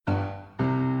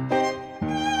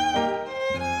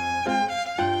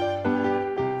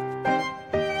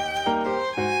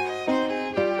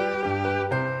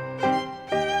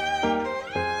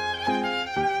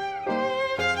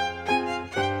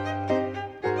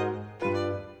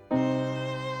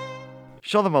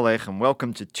Shalom Aleichem.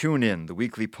 Welcome to Tune In, the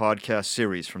weekly podcast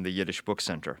series from the Yiddish Book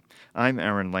Center. I'm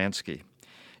Aaron Lansky.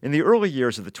 In the early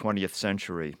years of the 20th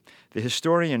century, the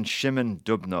historian Shimon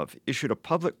Dubnov issued a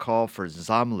public call for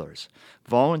Zamlers,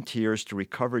 volunteers to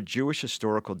recover Jewish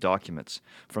historical documents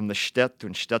from the Städt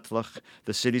und Städtlach,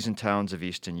 the cities and towns of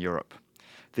Eastern Europe.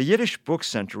 The Yiddish Book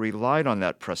Center relied on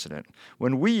that precedent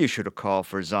when we issued a call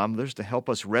for Zamlers to help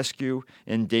us rescue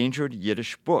endangered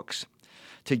Yiddish books.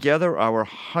 Together, our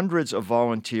hundreds of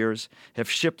volunteers have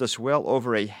shipped us well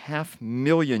over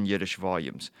 500,000 Yiddish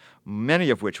volumes, many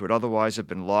of which would otherwise have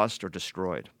been lost or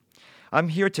destroyed. I'm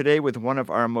here today with one of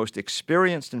our most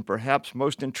experienced and perhaps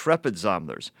most intrepid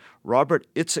Zamlers, Robert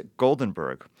Itzik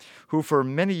Goldenberg, who for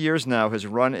many years now has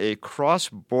run a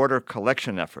cross-border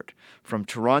collection effort from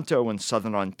Toronto and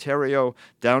Southern Ontario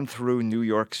down through New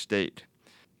York State.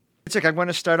 Itzik, I'm going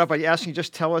to start off by asking you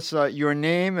just tell us your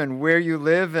name and where you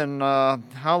live and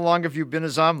how long have you been a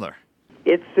Zamler?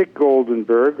 Itzik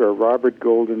Goldenberg, or Robert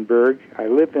Goldenberg. I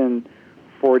live in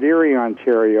Fort Erie,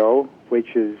 Ontario,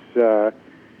 which is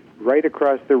right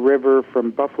across the river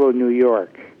from Buffalo, New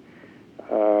York.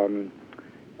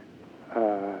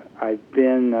 I've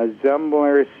been a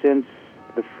Zamler since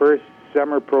the first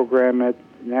summer program at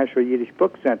National Yiddish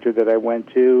Book Center that I went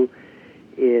to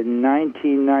in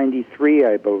 1993,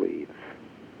 I believe.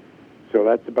 So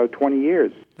that's about 20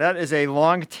 years. That is a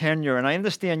long tenure, and I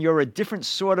understand you're a different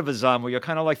sort of a Zamler. You're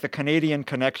kind of like the Canadian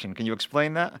connection. Can you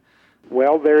explain that?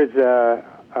 Well,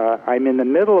 I'm in the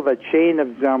middle of a chain of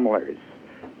Zamlers.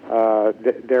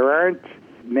 There aren't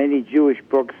many Jewish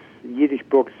books, Yiddish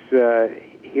books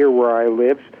here where I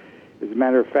live. As a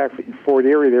matter of fact, in Fort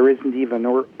Erie, there isn't even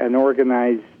an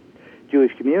organized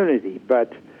Jewish community.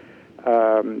 But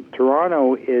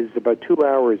Toronto is about 2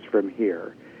 hours from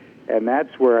here, and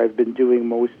that's where I've been doing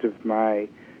most of my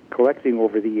collecting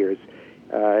over the years.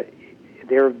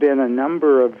 There have been a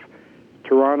number of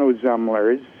Toronto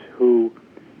Zamlers who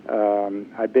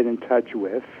I've been in touch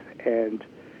with, and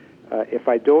if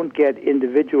I don't get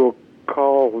individual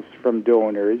calls from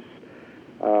donors,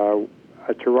 a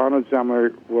Toronto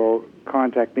Zamler will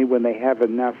contact me when they have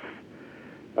enough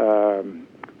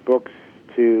books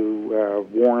to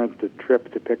warrant the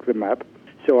trip to pick them up.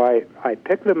 So I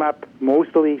pick them up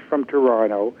mostly from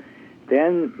Toronto.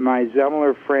 Then my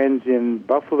Zamler friends in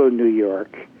Buffalo, New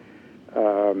York,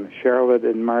 Charlotte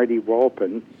and Marty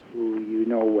Walpin, who you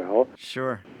know well.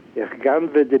 Sure. Ich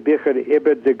ganze de Bücher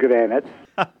über de Grenze.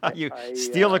 You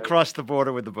steal across the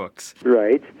border with the books.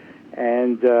 Right.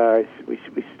 And we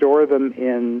store them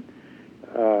in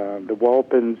the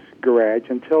Walpin's garage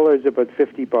until there's about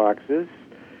 50 boxes,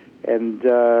 and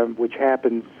which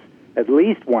happens at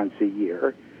least once a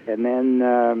year. And then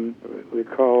we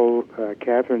call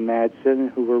Catherine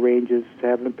Madsen, who arranges to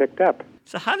have them picked up.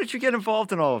 So how did you get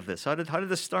involved in all of this? How did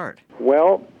this start?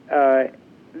 Well,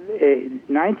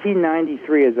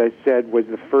 1993, as I said, was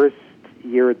the first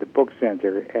year at the Book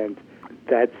Center, and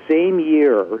that same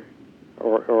year,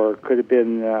 or could have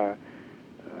been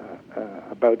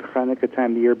about Hanukkah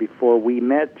time the year before, we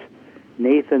met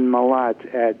Nathan Malat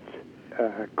at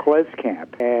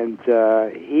Kleskamp, and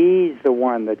he's the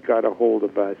one that got a hold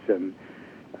of us and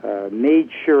made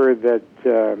sure that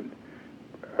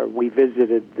we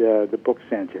visited the book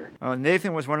center.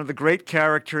 Nathan was one of the great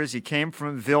characters. He came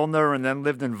from Vilna and then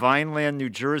lived in Vineland, New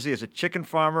Jersey as a chicken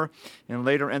farmer, and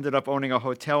later ended up owning a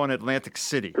hotel in Atlantic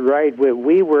City. Right.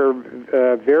 We were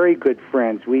very good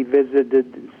friends. We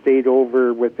visited, stayed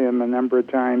over with him a number of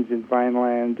times in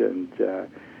Vineland, and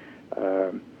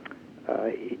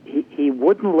he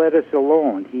wouldn't let us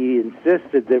alone. He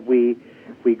insisted that we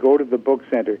go to the book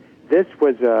center. This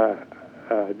was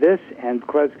this and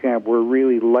Kleskamp were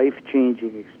really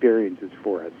life-changing experiences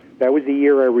for us. That was the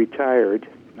year I retired.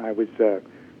 I was a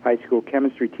high school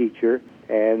chemistry teacher,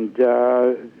 and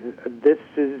this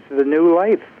is the new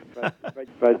life.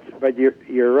 But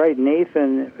you're right.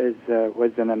 Nathan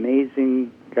was an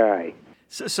amazing guy.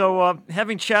 So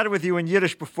having chatted with you in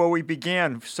Yiddish before we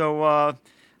began,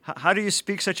 how do you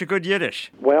speak such a good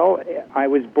Yiddish? Well, I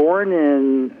was born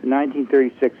in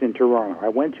 1936 in Toronto. I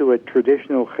went to a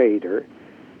traditional cheder,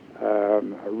 a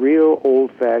real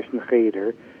old-fashioned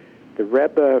cheder. The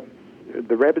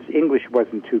Rebbe's English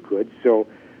wasn't too good, so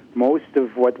most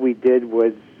of what we did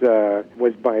was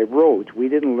by rote. We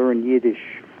didn't learn Yiddish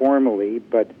formally,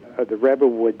 but the Rebbe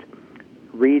would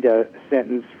read a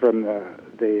sentence from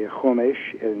the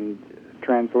Chumash and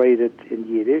translate it in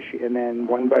Yiddish, and then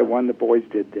one by one the boys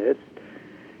did this.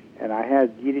 And I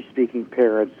had Yiddish-speaking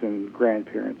parents and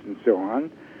grandparents and so on.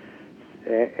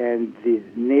 And the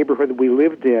neighborhood that we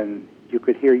lived in, you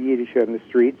could hear Yiddish on the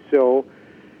street, so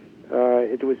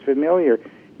it was familiar.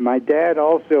 My dad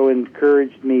also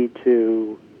encouraged me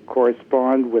to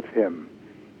correspond with him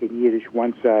in Yiddish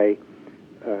once I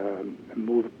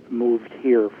moved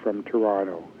here from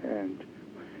Toronto, and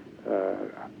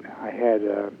I had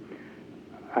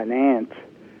an aunt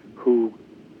who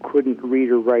couldn't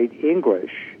read or write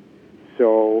English,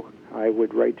 so I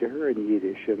would write to her in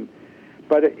Yiddish.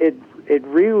 But it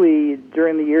really,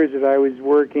 during the years that I was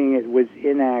working, it was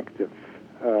inactive.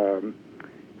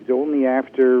 It was only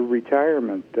after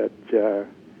retirement that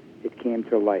it came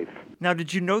to life. Now,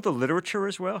 did you know the literature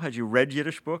as well? Had you read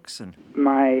Yiddish books? And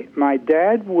My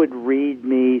dad would read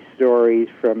me stories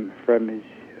from his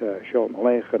Sholem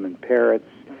Aleichem and Peretz,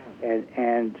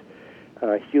 and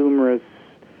humorous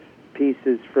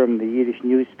pieces from the Yiddish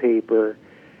newspaper.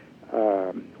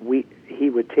 He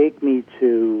would take me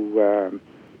to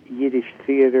Yiddish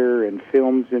theater and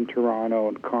films in Toronto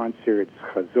and concerts,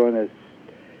 chazonas,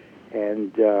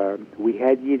 and we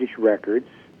had Yiddish records.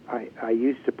 I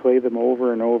used to play them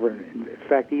over and over. In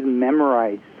fact, even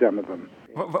memorized some of them.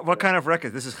 what kind of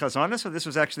record? This is chazonas, or this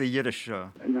was actually Yiddish?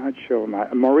 Not sure.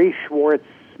 Maurice Schwartz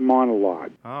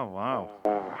monologue. Oh, wow.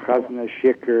 Chazna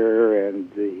Shikar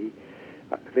and the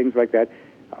things like that.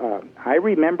 I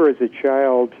remember as a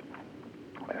child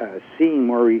seeing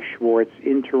Maurice Schwartz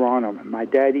in Toronto. My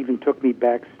dad even took me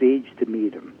backstage to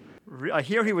meet him. I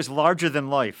hear he was larger than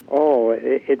life. Oh,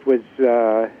 it was.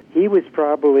 He was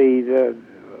probably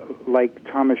like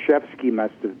Tomaszewski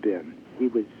must have been. He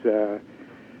was.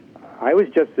 I was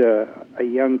just a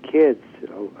young kid,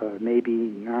 maybe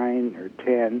 9 or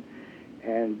 10,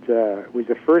 and it was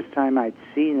the first time I'd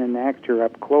seen an actor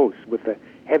up close with a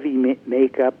heavy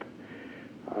makeup.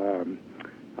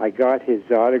 I got his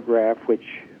autograph, which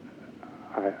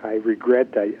I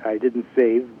regret I didn't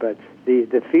save, but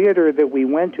the theater that we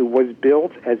went to was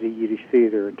built as a Yiddish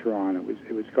theater in Toronto.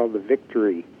 It was called the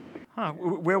Victory. Huh.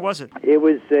 Where was it? It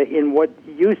was in what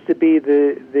used to be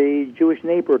the Jewish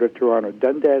neighborhood of Toronto,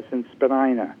 Dundas and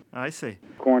Spadina. I see.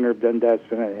 Corner of Dundas and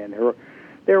Spadina. And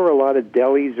there were a lot of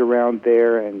delis around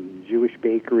there and Jewish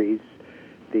bakeries.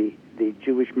 The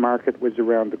Jewish market was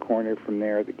around the corner from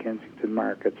there, the Kensington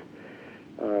Market.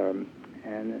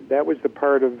 And that was the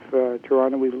part of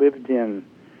Toronto we lived in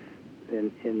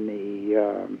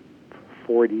the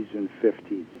 40s and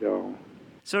 50s.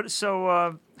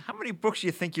 So how many books do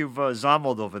you think you've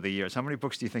zamled over the years? How many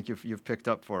books do you think you've picked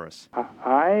up for us?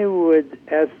 I would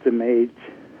estimate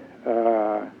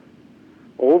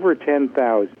over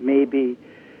 10,000, maybe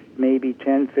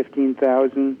 10,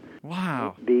 15,000.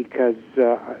 Wow. Because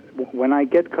when I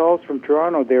get calls from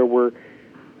Toronto, there were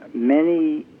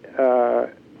many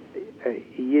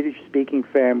Yiddish-speaking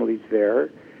families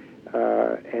there,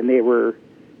 and they were,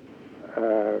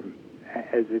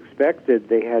 as expected,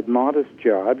 they had modest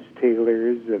jobs,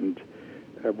 tailors and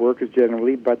workers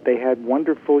generally, but they had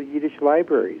wonderful Yiddish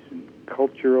libraries and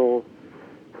cultural.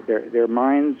 Their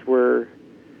minds were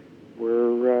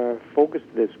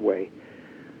focused this way.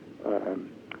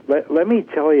 Let me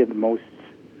tell you the most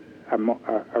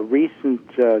a recent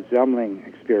Zamling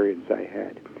experience I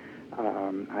had.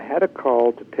 I had a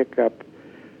call to pick up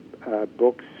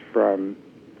books from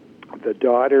the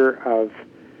daughter of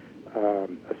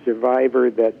a survivor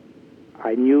that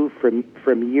I knew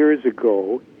from years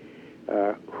ago,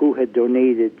 who had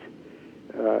donated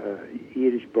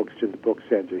Yiddish books to the book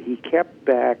center. He kept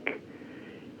back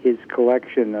his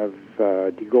collection of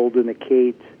Die Goldene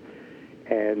Kate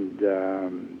and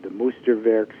the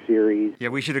Musterwerk series. Yeah,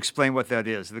 we should explain what that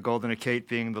is. The Goldene Kate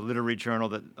being the literary journal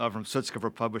that Avram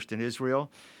Sutzkever published in Israel,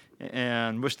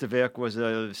 and Musterwerk was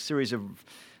a series of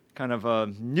kind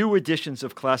of new editions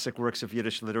of classic works of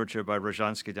Yiddish literature by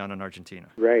Rozhansky down in Argentina.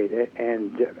 Right,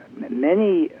 and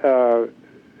many of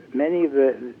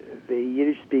the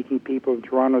Yiddish-speaking people in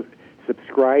Toronto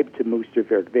subscribed to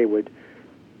Musterwerk. They would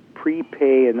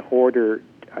prepay and order.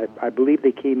 I believe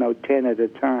they came out 10 at a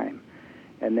time,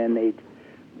 and then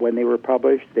when they were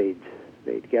published, they'd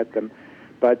get them.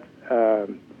 But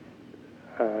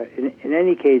in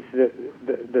any case,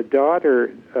 the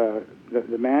daughter,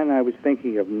 the man I was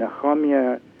thinking of,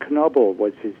 Nehemiah Knobel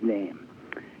was his name,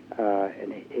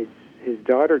 and his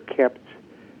daughter kept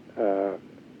a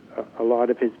lot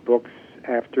of his books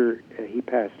after he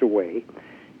passed away,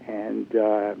 and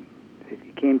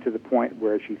it came to the point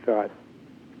where she thought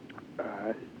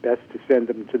best to send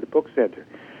them to the book center.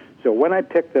 So when I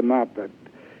picked them up,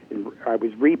 I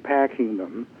was repacking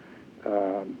them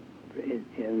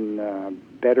in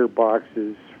better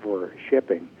boxes for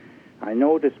shipping. I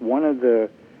noticed one of the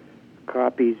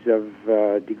copies of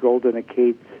Die Goldene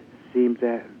Kate seemed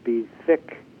to be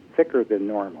thicker than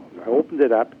normal. I opened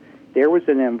it up. There was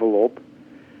an envelope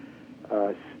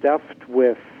stuffed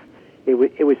with It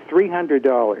was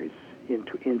 $300 in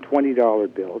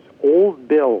 $20 bills, old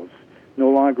bills, no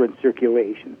longer in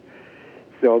circulation.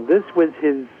 So this was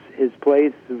his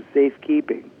place of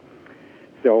safekeeping.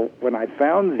 So when I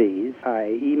found these,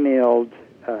 I emailed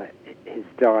his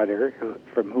daughter,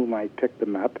 from whom I picked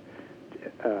them up.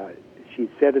 She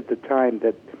said at the time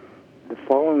that the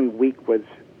following week was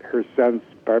her son's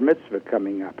bar mitzvah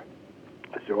coming up.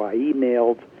 So I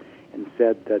emailed and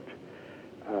said that,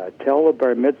 tell the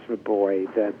bar mitzvah boy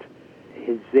that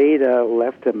his Zeta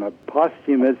left him a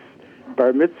posthumous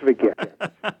bar mitzvah gift.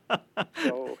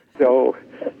 So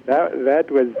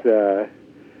that was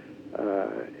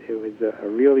it was a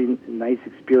really nice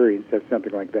experience to have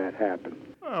something like that happen.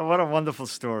 Oh, what a wonderful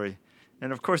story.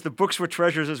 And of course, the books were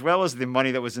treasures as well as the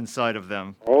money that was inside of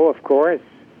them. Oh, of course.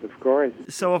 Of course.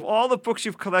 So of all the books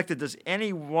you've collected, does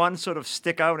any one sort of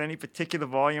stick out, any particular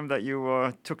volume that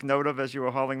you took note of as you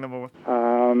were hauling them over?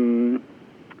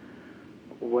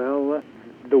 Well,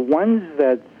 the ones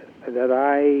that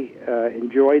I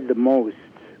enjoyed the most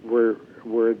were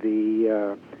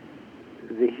the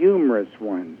humorous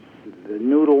ones, the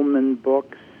Noodleman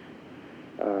books.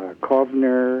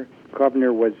 Kovner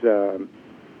was a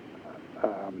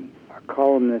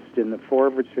columnist in the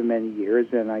Forwards for many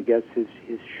years, and I guess his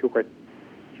short,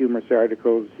 humorous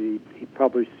articles he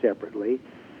published separately.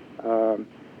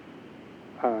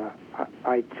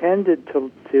 I tended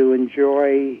to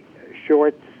enjoy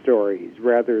short stories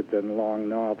rather than long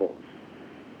novels,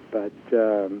 but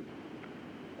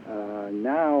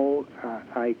now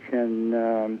I can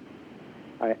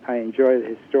I enjoy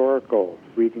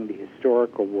reading the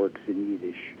historical works in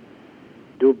Yiddish.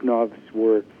 Dubnov's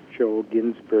work, Joel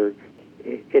Ginsberg.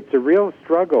 It's a real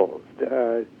struggle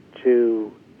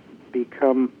to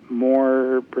become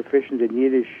more proficient in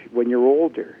Yiddish when you're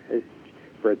older.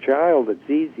 For a child, it's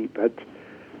easy, but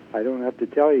I don't have to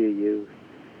tell you,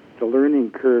 the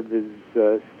learning curve is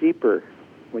steeper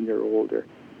when you're older.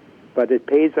 But it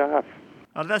pays off.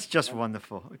 Oh, that's just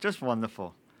wonderful. Just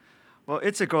wonderful. Well,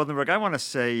 Itzik Goldenberg, I want to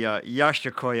say,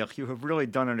 Yasher Koyach, you have really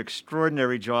done an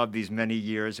extraordinary job these many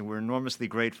years, and we're enormously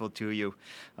grateful to you.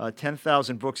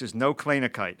 10,000 books is no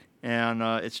kleinigkeit, and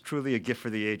it's truly a gift for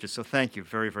the ages. So thank you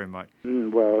very, very much.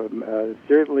 Well,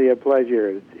 certainly a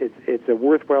pleasure. It's a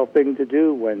worthwhile thing to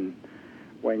do when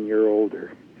you're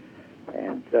older,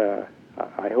 and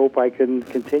I hope I can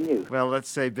continue. Well, let's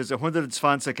say bis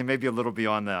 120 and maybe a little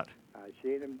beyond that.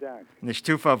 Schönen Dank. Nicht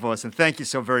tu favos, and thank you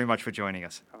so very much for joining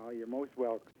us. Oh, you're most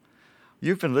welcome.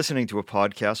 You've been listening to a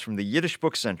podcast from the Yiddish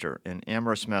Book Center in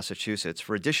Amherst, Massachusetts.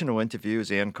 For additional interviews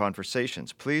and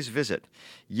conversations, please visit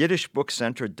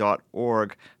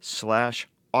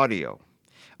yiddishbookcenter.org/audio.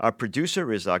 Our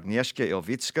producer is Agnieszka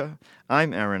Ilvitska.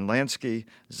 I'm Aaron Lansky.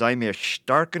 Sei mir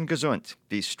stark und gesund.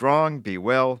 Be strong, be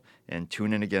well, and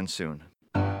tune in again soon.